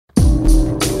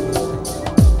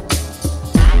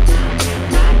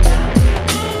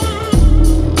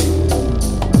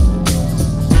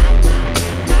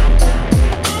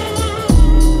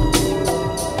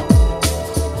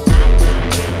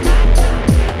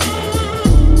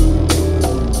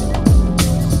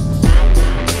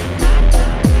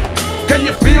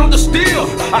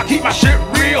I keep my shit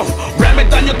real. Ram it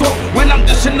down your throat when I'm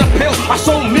dishing the pill. I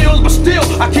sold meals, but still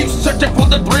I keep searching for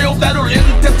the drill that'll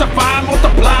intensify,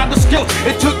 multiply the skill.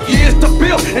 It took years to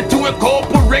build and to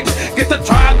incorporate. Get the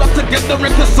tribe up together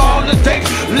and consolidate.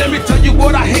 Let me tell you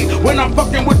what I hate when I'm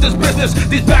fucking with this business.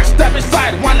 These backstabbing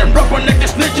sidewinding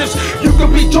rubber-necked snitches. You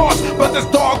could be George, but this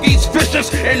dog eats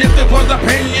fishes. And if there was a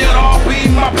pain, it'd all be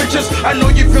my bitches. I know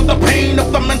you feel the pain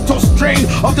of the mental strain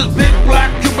of this big black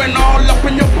Cuban all up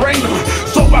in your brain.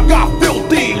 So I got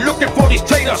filthy looking for these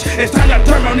traitors. It's time to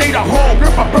terminate a whole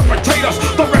group of perpetrators.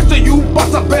 The rest of you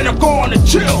bust I better go on and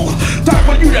chill. Time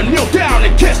for you to kneel down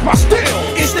and kiss my steel.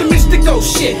 It's the mystical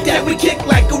shit that we kick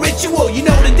like a ritual. You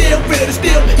know the deal, feel the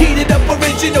steel, heated up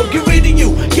original. Get rid of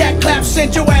you, yak clap,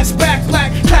 send your ass back,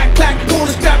 clack, clack, clack, pull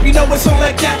the strap, you know it's all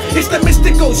like that. It's the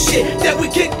mystical shit that we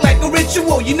kick like a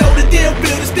ritual. You know the deal,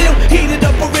 feel the steel, heated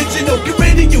up original. Get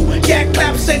rid of you, yak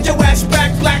clap, send your ass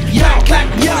back, clack, clack, clack,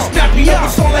 pull the strap, you know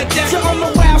it's all like that. So all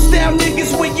my wild style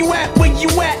niggas, where you at, where you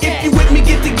at? If you with me,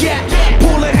 get the gap,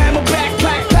 pull a hammer back,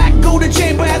 clack, clack, go to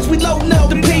chamber as we load up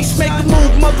the piece, make the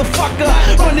move, motherfucker.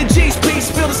 Run the G's, please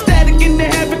feel the static in the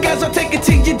head because I'll take it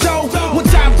to your door. One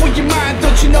time for your mind,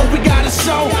 don't you know we got a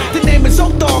soul? The name is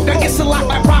Dog, I guess a lot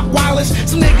like Rottweilers.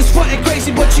 Some niggas frontin'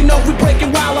 crazy, but you know we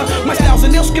breaking wilder. My style's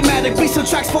an ill schematic, beats and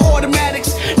tracks for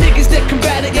automatics. Niggas that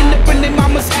combat it, end up in their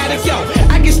mama's attic. Yo,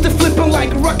 I guess the flippin'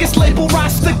 like ruckus label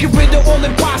roster. Get rid of all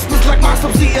imposters like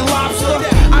monsters eating lobster.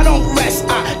 I don't rest,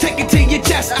 I take it to your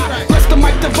chest. I press the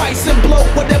mic device and blow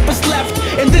whatever's left.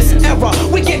 In this era,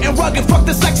 we getting rugged, fuck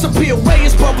the sex appeal.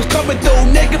 Reyes bubbles coming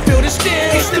through, nigga feel the steel.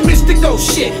 It's the mystical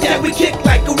shit that we kick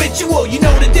like a ritual. You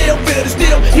know the deal, feel the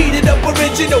steel, heated up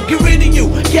original. Get rid of you,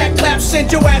 yak clap,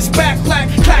 send your ass back, clack,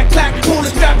 clack, clack, pull the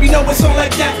strap, you know it's all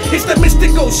like that. It's the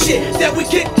mystical shit that we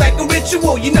kick like a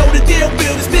ritual. You know the deal,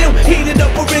 feel the steel, heated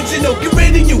up original. Get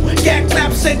rid of you, yak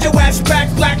clap, send your ass back,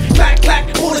 clack, clack,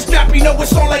 clack, pull the strap, you know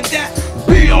it's all like that.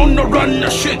 Be on the run, the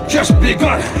shit just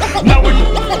begun. Now when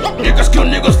niggas kill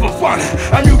niggas for fun,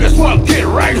 I knew this one kid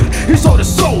right. He sold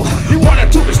his soul, he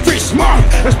wanted to be street smart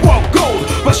and spoil gold.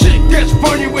 But shit gets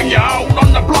funny when you're out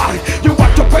on the block. You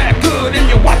watch your back good and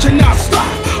you're watching not stop,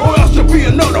 or else you'll be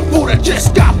another fool that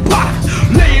just got popped.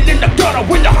 Laying in the gutter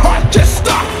when your heart just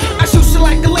stopped. I shoot you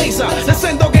like a laser, the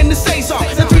Sen-Dog and the Cazal.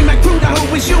 The three-man crew, now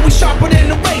who is you? We sharper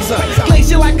than a razor.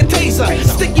 Glaze you like a taser,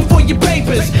 stick you for your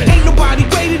papers. Ain't nobody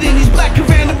greater than these black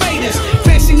Havana Raiders.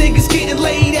 Fancy niggas getting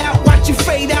laid out, watch you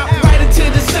fade out right into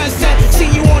the sunset. See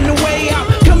you on the way out,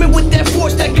 coming with that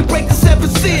force that can break the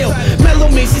seventh seal.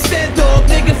 Mellow-Man-Ace, Sen-Dog,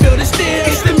 nigga feel the steel.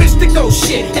 It's the mystical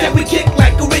shit that we kick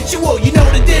like a ritual. You know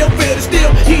the deal, feel the steel,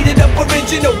 heated up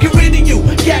original. Get rid of you,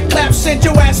 yak clap, send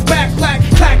your ass back, clack,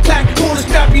 clack, clack, pull the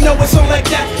strap, you know it's all like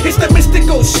that. It's the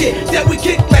mystical shit that we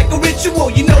kick like a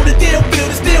ritual. You know the deal, feel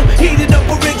the steel.